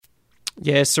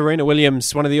Yeah, Serena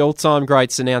Williams, one of the all-time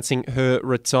greats, announcing her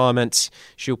retirement.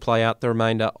 She'll play out the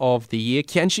remainder of the year.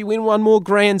 Can she win one more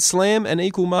Grand Slam and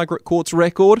equal Margaret Court's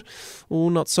record? Well,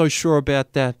 not so sure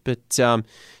about that, but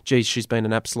geez, she's been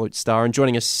an absolute star. And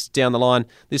joining us down the line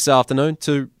this afternoon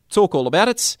to talk all about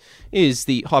it is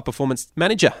the high-performance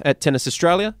manager at Tennis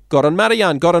Australia, Goran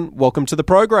Marijan. Goran, welcome to the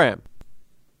program.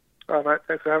 Oh, mate,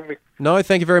 thanks for having me. No,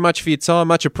 thank you very much for your time.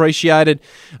 Much appreciated.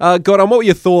 Goran, what were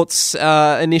your thoughts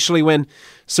initially when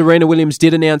Serena Williams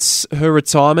did announce her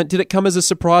retirement? Did it come as a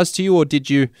surprise to you, or did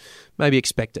you maybe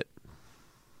expect it?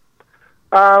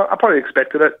 I probably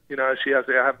expected it. She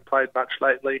hasn't played much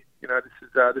lately.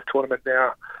 This tournament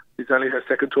now is only her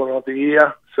second tournament of the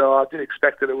year, so I did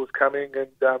expect that it was coming, and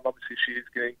obviously she is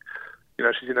getting.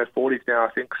 She's in her 40s now,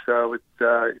 I think, so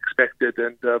it's expected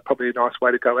and probably a nice way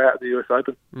to go out at the US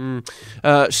Open.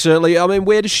 Certainly. I mean,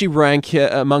 where does she rank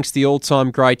amongst the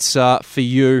all-time greats for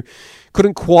you?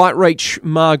 Couldn't quite reach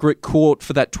Margaret Court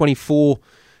for that 24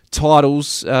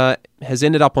 titles, has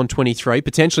ended up on 23,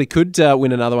 potentially could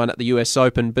win another one at the US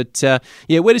Open, but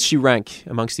where does she rank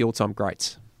amongst the all-time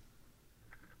greats?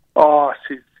 Oh,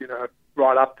 she's,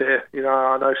 right up there.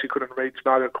 I know she couldn't reach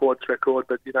Margaret Court's record,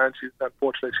 but,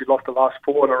 unfortunately she lost the last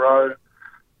 4 in a row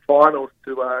finals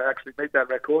to actually meet that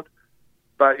record.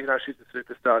 But, she's a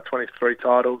superstar. 23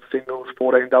 titles, singles,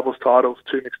 14 doubles titles,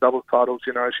 2 mixed doubles titles.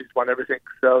 She's won everything.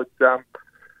 So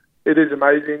it is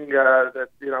amazing that,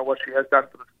 what she has done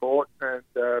for the sport. And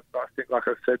I think, like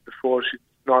I said before, she's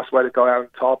a nice way to go out on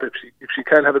top. If she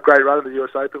can have a great run at the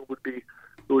US Open, it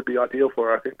would be ideal for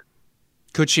her, I think.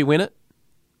 Could she win it?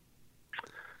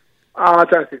 I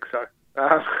don't think so.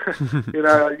 You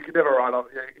can never write off.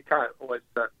 You can't always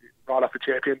write off a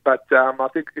champion, but I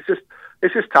think it's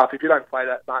just tough if you don't play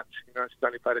that much. She's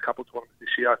only played a couple of tournaments this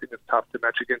year. I think it's tough to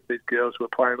match against these girls who are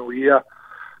playing all year.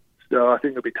 So I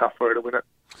think it'll be tough for her to win it.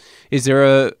 Is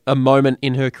there a moment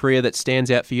in her career that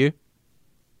stands out for you?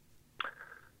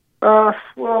 Well,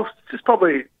 it's just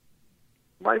probably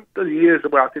the years.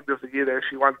 Well, I think there was a year there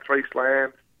she won 3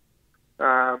 slams.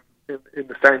 In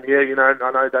the same year,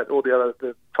 I know that all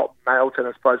the top male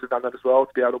tennis players have done that as well,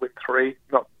 to be able to win 3,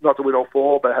 not to win all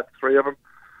 4, but have 3 of them.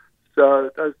 So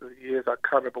those are the years. I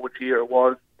can't remember which year it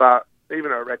was, but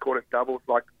even her record in doubles,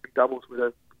 like in doubles with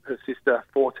her sister,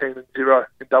 14-0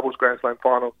 in doubles Grand Slam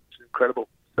finals, which is incredible.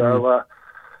 So,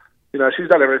 she's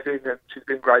done everything, and she's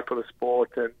been great for the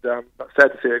sport, and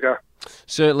sad to see her go.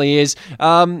 Certainly is.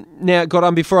 Now,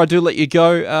 Goran, before I do let you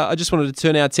go, I just wanted to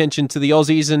turn our attention to the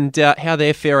Aussies and how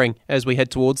they're faring as we head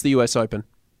towards the US Open.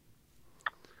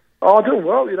 Oh, doing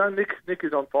well. Nick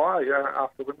is on fire.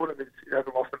 After Wimbledon, he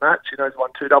hasn't lost a match. He's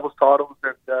won 2 doubles titles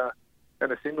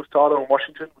and a singles title in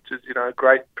Washington, which is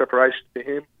great preparation for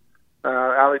him.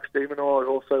 Alex de Minaur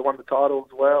also won the title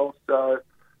as well. So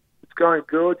it's going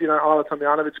good. Ajla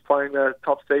Tomljanovic playing the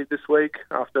top seed this week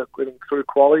after getting through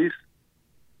qualies.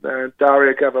 And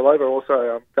Daria Gavrilova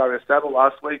also, Daria Saville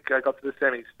last week got to the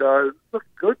semis. So looking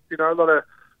good. A lot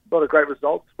of great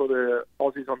results for the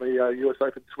Aussies on the US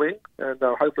Open swing, and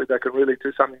hopefully they can really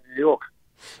do something in New York.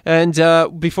 And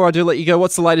before I do let you go,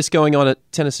 what's the latest going on at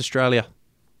Tennis Australia?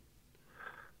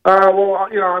 Well,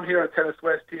 I'm here at Tennis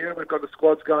West here. We've got the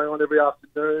squads going on every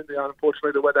afternoon.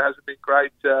 Unfortunately, the weather hasn't been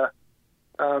great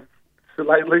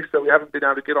lately, so we haven't been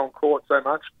able to get on court so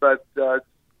much. But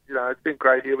it's been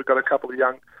great here. We've got a couple of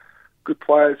young, good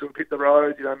players who hit the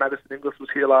road. Madison Inglis was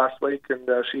here last week, and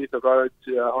she hit the road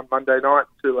on Monday night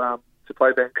to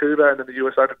play Vancouver and then the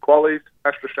US Open qualies.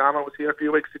 Ashra Sharma was here a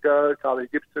few weeks ago. Talia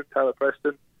Gibson, Taylor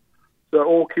Preston. So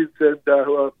all kids who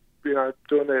are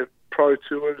doing their pro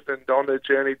tours and on their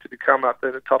journey to become up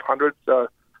in the top 100. So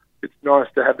it's nice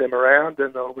to have them around,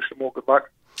 and I wish them all good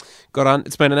luck. Goran,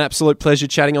 it's been an absolute pleasure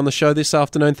chatting on the show this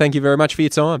afternoon. Thank you very much for your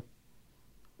time.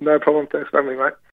 No problem. Thanks for having me, mate.